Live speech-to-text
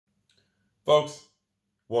Folks,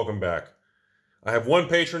 welcome back. I have one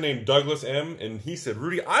patron named Douglas M, and he said,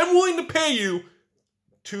 Rudy, I'm willing to pay you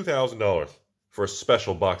 $2,000 for a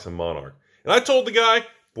special box of Monarch. And I told the guy,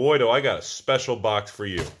 boy, do I got a special box for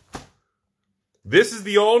you. This is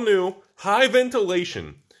the all-new, high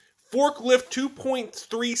ventilation, forklift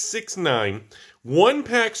 2.369, one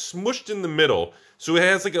pack smushed in the middle, so it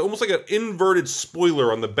has like almost like an inverted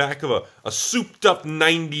spoiler on the back of a souped-up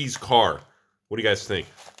 90s car. What do you guys think?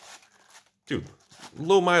 Dude,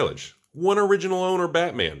 low mileage. One original owner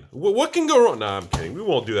Batman. What can go wrong? Nah, I'm kidding. We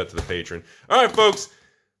won't do that to the patron. All right, folks.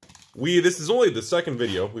 This is only the second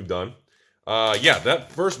video we've done. Yeah,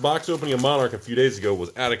 that first box opening of Monarch a few days ago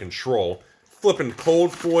was out of control. Flipping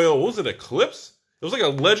cold foil. What was it, Eclipse? It was like a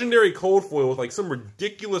legendary cold foil with like some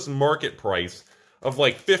ridiculous market price of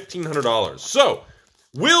like $1,500. So,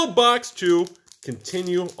 will box 2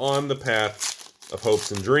 continue on the path of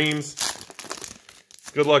hopes and dreams?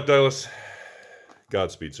 Good luck, Douglas.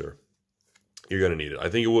 Godspeed, sir. You're going to need it. I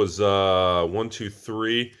think it was 1, 2,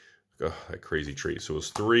 3. Oh, that crazy tree. So it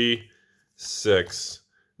was 3, 6.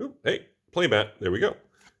 Ooh, hey, playmat. There we go.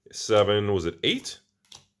 7. Was it 8?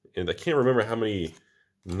 And I can't remember how many.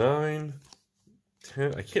 9,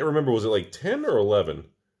 10. I can't remember. Was it like 10 or 11?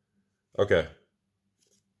 Okay.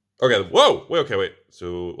 Okay. Whoa. Wait. Okay. Wait.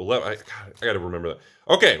 So 11. I got to remember that.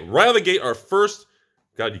 Okay. Right out of the gate, our first.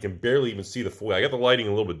 God, you can barely even see the foil. I got the lighting a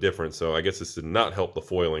little bit different, so I guess this did not help the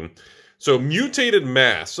foiling. So, mutated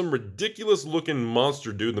mass. Some ridiculous-looking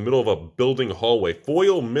monster dude in the middle of a building hallway.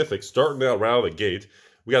 Foil mythic starting out right out of the gate.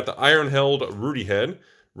 We got the iron-held Rudy head.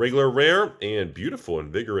 Regular rare and beautiful,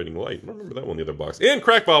 invigorating light. I don't remember that one in the other box. And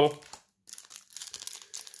crack bobble.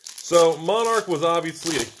 So, Monarch was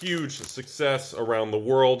obviously a huge success around the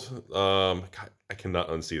world. God, I cannot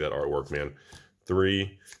unsee that artwork, man.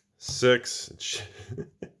 3, 6,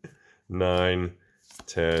 9,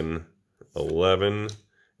 10, 11,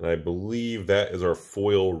 and I believe that is our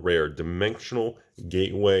foil rare. Dimensional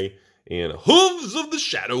Gateway and Hooves of the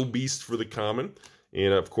Shadow Beast for the common.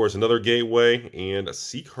 And of course another Gateway and a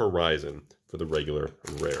Seek Horizon for the regular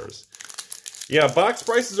rares. Yeah, box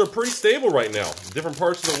prices are pretty stable right now. Different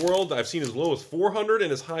parts of the world I've seen as low as 400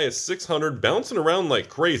 and as high as 600, bouncing around like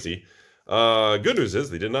crazy. Good news is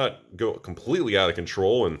they did not go completely out of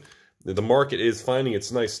control, and the market is finding its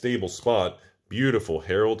nice stable spot. Beautiful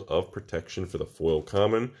Herald of Protection for the foil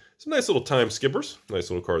common. Some nice little time skippers. Nice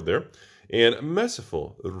little card there. And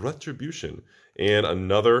Merciful Retribution. And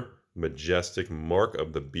another majestic Mark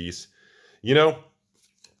of the Beast. You know,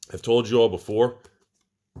 I've told you all before,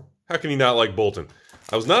 how can you not like Bolton?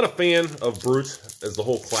 I was not a fan of Brute as the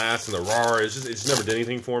whole class and the RAR. It just never did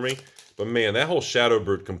anything for me. But man, that whole Shadow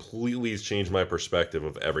Brute completely has changed my perspective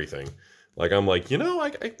of everything. Like, I'm like, you know,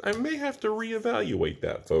 I may have to reevaluate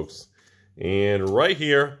that, folks. And right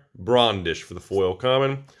here, Brondish for the foil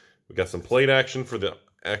common. We got some plate action for the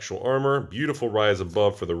actual armor. Beautiful Rise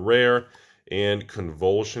Above for the rare. And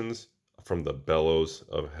Convulsions from the Bellows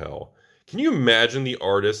of Hell. Can you imagine the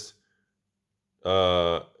artist,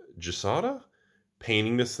 Gisada,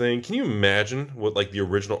 painting this thing? Can you imagine what, like, the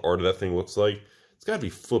original art of that thing looks like? It's got to be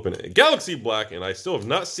flipping it. Galaxy Black, and I still have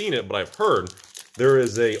not seen it, but I've heard there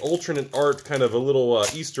is a alternate art, kind of a little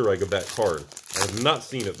Easter egg of that card. I have not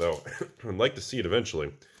seen it, though. I'd like to see it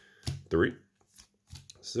eventually. 3,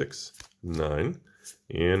 6, 9,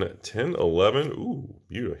 and 10, 11. Ooh,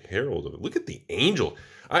 beautiful Herald of it. Look at the angel.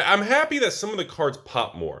 I'm happy that some of the cards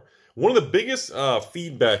pop more. One of the biggest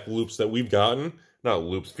feedback loops that we've gotten, not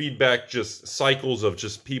loops, feedback just cycles of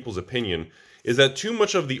just people's opinion, is that too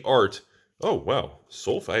much of the art. Oh, wow.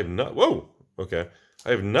 Soul Food. I have not. Whoa. Okay. I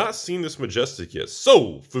have not seen this majestic yet.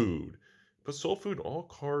 Soul Food. Put Soul Food, all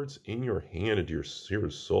cards in your hand into your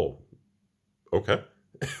soul. Okay.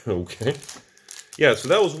 Okay. Yeah, so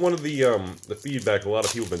that was one of the feedback a lot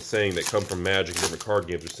of people have been saying that come from Magic and different card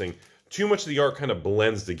games are saying too much of the art kind of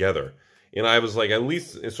blends together. And I was like, at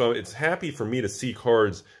least, so it's happy for me to see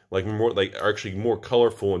cards like more, like are actually more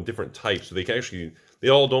colorful and different types. So they can actually, they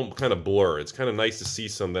all don't kind of blur. It's kind of nice to see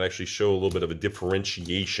some that actually show a little bit of a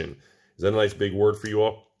differentiation. Is that a nice big word for you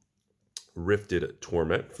all? Rifted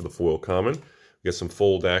Torment for the foil common. We got some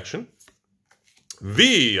fold action.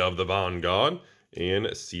 V of the Vanguard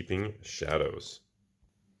and Seeping Shadows.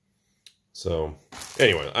 So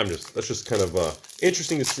anyway, that's just kind of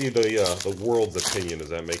interesting to see the world's opinion. Does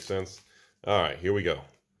that make sense? All right, here we go.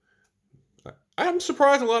 I'm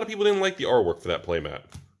surprised a lot of people didn't like the artwork for that playmat.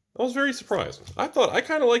 I was very surprised. I thought I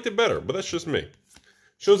kind of liked it better, but that's just me.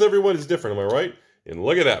 Shows everyone is different, am I right? And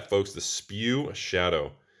look at that, folks, the Spew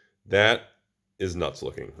Shadow. That is nuts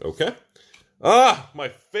looking, okay? Ah, my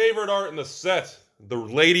favorite art in the set. The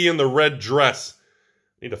lady in the red dress.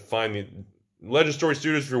 need to find the Legend Story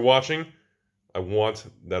Studios. If you're watching, I want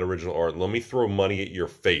that original art. Let me throw money at your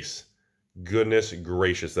face. Goodness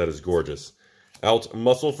gracious, that is gorgeous. Alt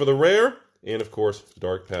Muscle for the rare, and of course,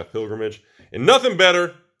 Dark Path Pilgrimage. And nothing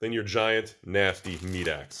better than your giant, nasty meat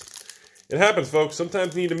axe. It happens, folks.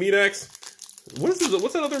 Sometimes you need a meat axe. What is this?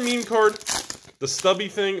 What's that other meme card? The stubby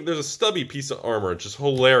thing? There's a stubby piece of armor. It's just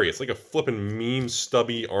hilarious. Like a flippin' meme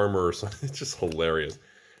stubby armor or something. It's just hilarious.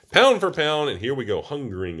 Pound for pound, and here we go.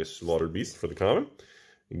 Hungering a Slaughtered Beast for the common.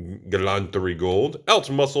 Gallantry Gold. Alt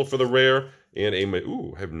Muscle for the rare. And a...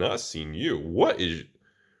 Ooh, have not seen you. What is...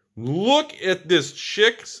 Look at this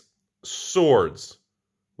chick's swords.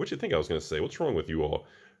 What do you think I was going to say? What's wrong with you all?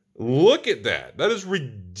 Look at that. That is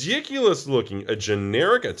ridiculous looking. A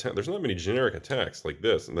generic attack. There's not many generic attacks like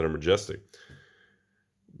this and that are majestic.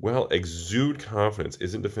 Well, Exude Confidence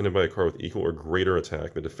isn't defended by a card with equal or greater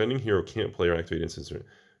attack. The defending hero can't play or activate instants.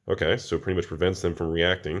 Okay, so pretty much prevents them from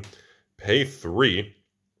reacting. Pay 3.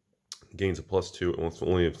 Gains a +2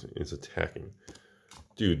 only if it's attacking.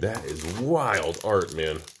 Dude, that is wild art,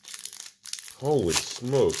 man. Holy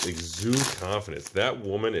smokes. Exude Confidence. That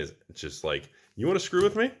woman is just like, you want to screw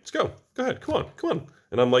with me? Let's go. Go ahead. Come on. Come on.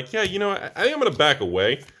 And I'm like, yeah, you know, I think I'm going to back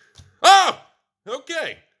away. Ah!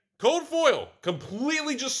 Okay. Cold foil.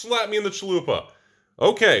 Completely just slapped me in the chalupa.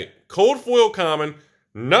 Okay. Cold foil common.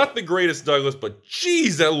 Not the greatest, Douglas, but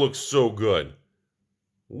geez, that looks so good.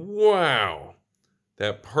 Wow.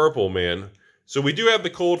 That purple, man. So we do have the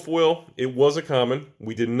cold foil. It was a common.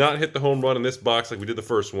 We did not hit the home run in this box like we did the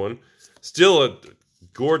first one. Still a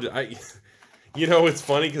gorgeous... You know, it's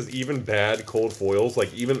funny because even bad cold foils,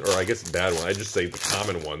 like even, or I guess bad one, I just say the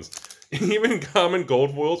common ones. Even common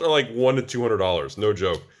gold foils are like $100 to $200. No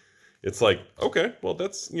joke. It's like, okay, well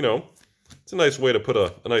that's, you know, it's a nice way to put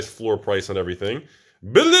a nice floor price on everything.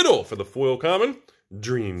 Belittle for the foil common.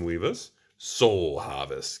 Dreamweavers. Soul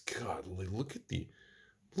Harvest. God, look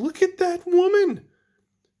at that woman.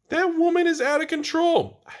 That woman is out of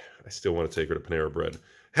control. I still want to take her to Panera Bread.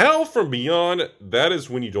 Hell from Beyond, that is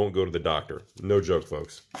when you don't go to the doctor. No joke,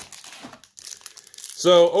 folks.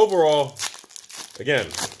 So, overall, again,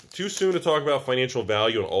 too soon to talk about financial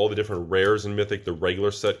value and all the different rares in Mythic, the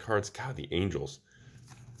regular set cards. God, the Angels.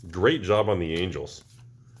 Great job on the Angels.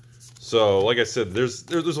 So, like I said, there's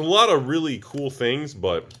a lot of really cool things,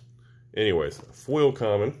 but anyways, foil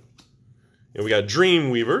common. And we got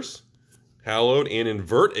Dreamweavers. Hallowed and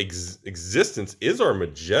Invert Existence is our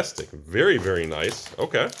majestic. Very, very nice.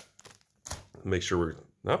 Okay. Make sure we're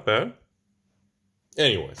not bad.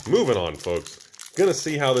 Anyways, moving on, folks. Gonna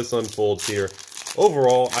see how this unfolds here.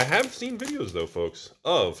 Overall, I have seen videos, though, folks,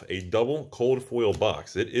 of a double cold foil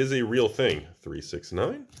box. It is a real thing. 3, 6,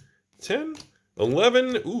 9, 10,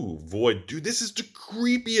 11. Ooh, Void. Dude, this is the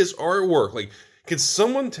creepiest artwork. Like, can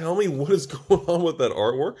someone tell me what is going on with that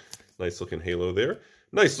artwork? Nice looking halo there.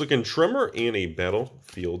 Nice looking Tremor and a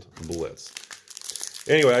Battlefield Blitz.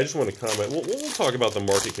 Anyway, I just want to comment. We'll talk about the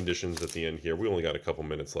market conditions at the end here. We only got a couple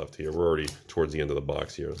minutes left here. We're already towards the end of the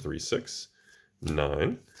box here. 3, 6,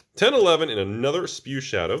 9, 10, 11, and another Spew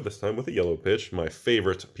Shadow, this time with a yellow pitch. My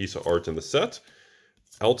favorite piece of art in the set.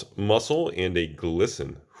 Alt Muscle and a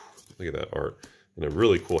Glisten. Look at that art. And a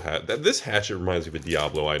really cool hat. This hatchet reminds me of a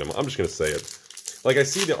Diablo item. I'm just going to say it. Like, I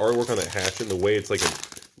see the artwork on that hatchet and the way it's like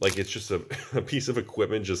it's just a piece of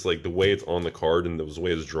equipment, just like the way it's on the card and the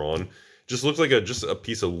way it's drawn. Just looks like just a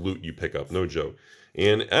piece of loot you pick up, no joke.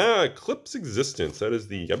 And Eclipse Existence, that is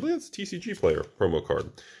I believe that's TCG Player promo card.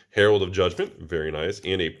 Herald of Judgment, very nice.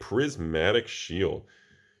 And a Prismatic Shield.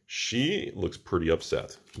 She looks pretty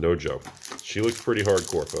upset, no joke. She looks pretty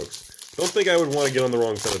hardcore, folks. Don't think I would want to get on the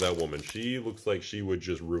wrong side of that woman. She looks like she would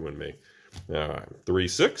just ruin me. All right, 3,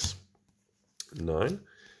 6, 9,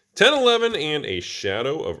 10, 11, and a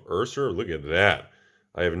Shadow of Ursa. Look at that.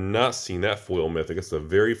 I have not seen that foil mythic.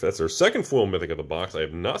 That's our second foil mythic of the box. I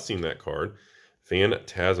have not seen that card.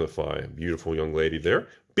 Phantasmify. Beautiful young lady there.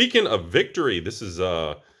 Beacon of Victory. This is,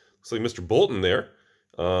 looks like Mr. Bolton there.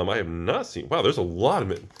 I have not seen... Wow, there's a lot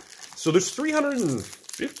of it. So there's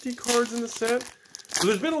 350 cards in the set. So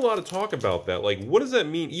there's been a lot of talk about that. Like, what does that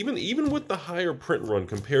mean? Even with the higher print run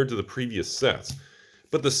compared to the previous sets.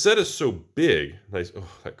 But the set is so big. Nice. Oh,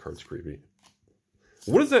 that card's creepy.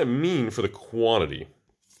 What does that mean for the quantity?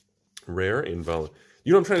 Rare, invalid.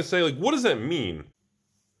 You know what I'm trying to say? Like, what does that mean?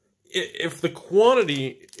 If the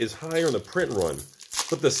quantity is higher in the print run,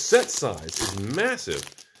 but the set size is massive,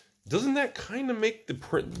 doesn't that kind of make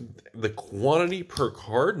the quantity per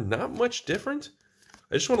card not much different?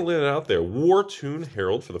 I just want to lay that out there. War Tune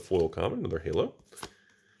Herald for the foil common, another halo.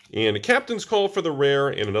 And a Captain's Call for the rare,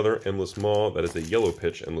 and another Endless Maw. That is a yellow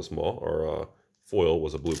pitch Endless Maw. Our foil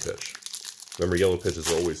was a blue pitch. Remember, yellow pitch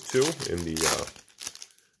is always 2, and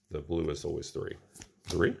the blue is always 3.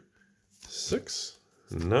 3, 6,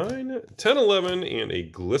 9, 10, 11, and a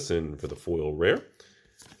glisten for the foil rare.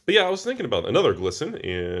 But yeah, I was thinking about another glisten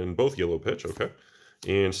in both yellow pitch, okay,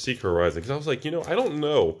 and Zendikar Rising, because I was like, you know, I don't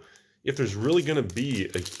know if there's really going to be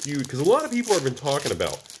a huge, because a lot of people have been talking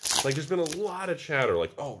about, like, there's been a lot of chatter,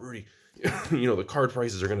 like, oh, Rudy, you know, the card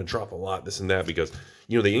prices are going to drop a lot, this and that, because,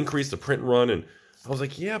 you know, they increased the print run, and I was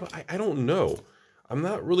like, yeah, but I don't know. I'm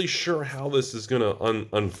not really sure how this is going to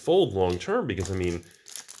unfold long term, because, I mean,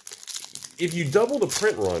 if you double the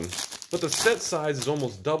print run, but the set size is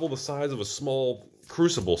almost double the size of a small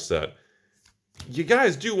Crucible set, you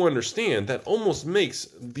guys do understand that almost makes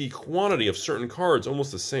the quantity of certain cards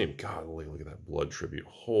almost the same. God, look at that blood tribute.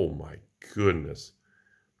 Oh my goodness.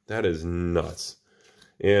 That is nuts.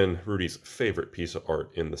 And Rudy's favorite piece of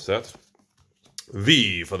art in the set.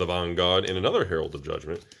 V for the Vanguard and another Herald of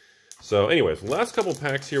Judgment. So anyways, last couple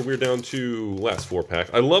packs here. We're down to last 4 packs.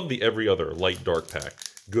 I love the every other light dark pack.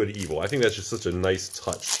 Good evil. I think that's just such a nice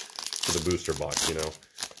touch for the booster box, you know.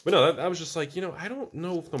 But no, I was just like, you know, I don't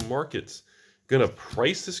know if the market's gonna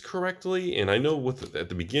price this correctly. And I know with at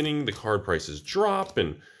the beginning the card prices drop,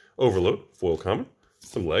 and Overload, foil common,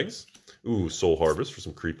 some legs, ooh, Soul Harvest for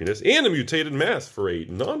some creepiness, and a Mutated Mask for a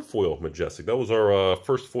non-foil Majestic. That was our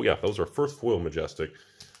first foil. Yeah, that was our first foil Majestic,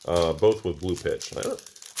 both with blue pitch.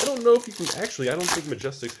 I don't know if you can actually. I don't think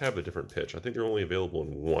Majestics have a different pitch. I think they're only available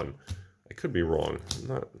in 1. I could be wrong. I'm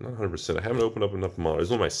not 100%. I haven't opened up enough Monarch. This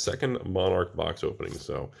is only my second Monarch box opening,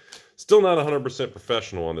 so still not 100%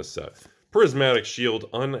 professional on this set. Prismatic Shield,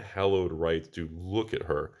 Unhallowed Rites. Dude, look at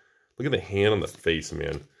her. Look at the hand on the face,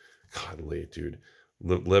 man. God, dude.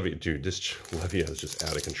 Levy, dude, this Levy is just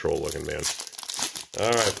out of control looking, man. All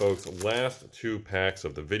right, folks. Last 2 packs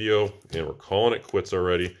of the video, and we're calling it quits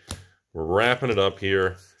already. We're wrapping it up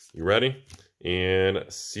here. You ready? And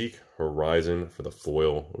Zendikar Rising for the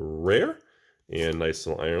foil rare. And nice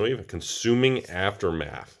little Iron Leaf. Consuming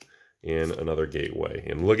Aftermath. And another Gateway.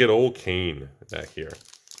 And look at old Kane back here.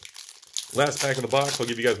 Last pack of the box. I'll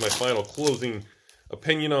give you guys my final closing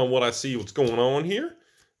opinion on what I see, what's going on here.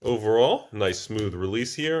 Overall, nice smooth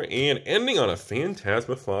release here. And ending on a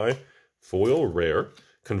Phantasmify foil rare.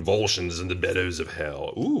 Convulsions in the Meadows of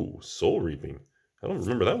Hell. Ooh, Soul Reaping. I don't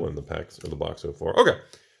remember that one in the packs or the box so far. Okay,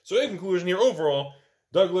 so in conclusion here, overall,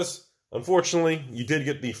 Douglas, unfortunately, you did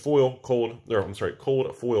get the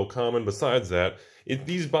cold foil common. Besides that,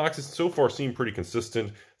 these boxes so far seem pretty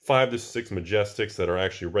consistent. 5 to 6 Majestics that are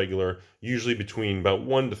actually regular, usually between about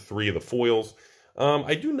 1 to 3 of the foils.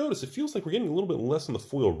 I do notice it feels like we're getting a little bit less on the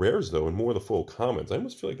foil rares, though, and more of the foil commons. I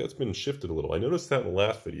almost feel like that's been shifted a little. I noticed that in the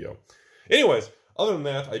last video. Anyways, other than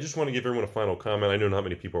that, I just want to give everyone a final comment. I know not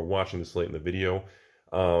many people are watching this late in the video.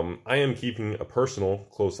 I am keeping a personal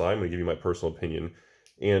close eye. I'm going to give you my personal opinion.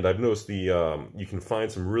 And I've noticed you can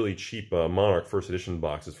find some really cheap Monarch First Edition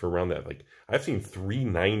boxes for around that. Like, I've seen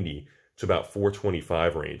 $390 to about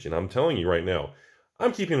 $425 range. And I'm telling you right now,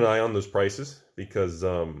 I'm keeping an eye on those prices because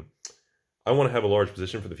I want to have a large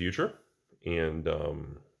position for the future. And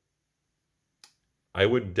I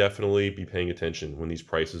would definitely be paying attention when these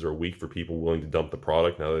prices are weak for people willing to dump the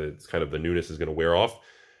product now that it's kind of the newness is going to wear off.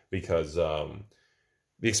 Because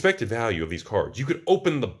the expected value of these cards, you could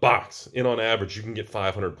open the box and on average you can get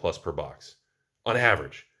 500 plus per box. On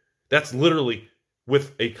average. That's literally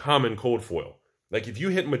with a common cold foil. Like if you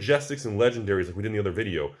hit Majestics and Legendaries like we did in the other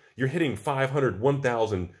video, you're hitting $500,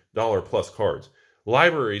 $1,000 plus cards.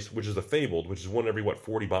 Libraries, which is the Fabled, which is one every, what,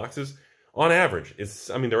 40 boxes? On average,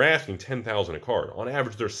 they're asking $10,000 a card. On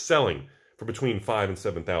average, they're selling for between $5,000 and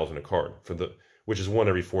 $7,000 a card, which is one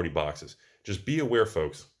every 40 boxes. Just be aware,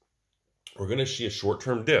 folks. We're going to see a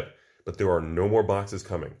short-term dip, but there are no more boxes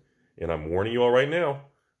coming. And I'm warning you all right now,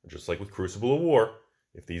 just like with Crucible of War,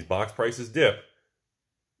 if these box prices dip,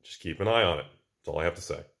 just keep an eye on it. That's all I have to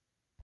say.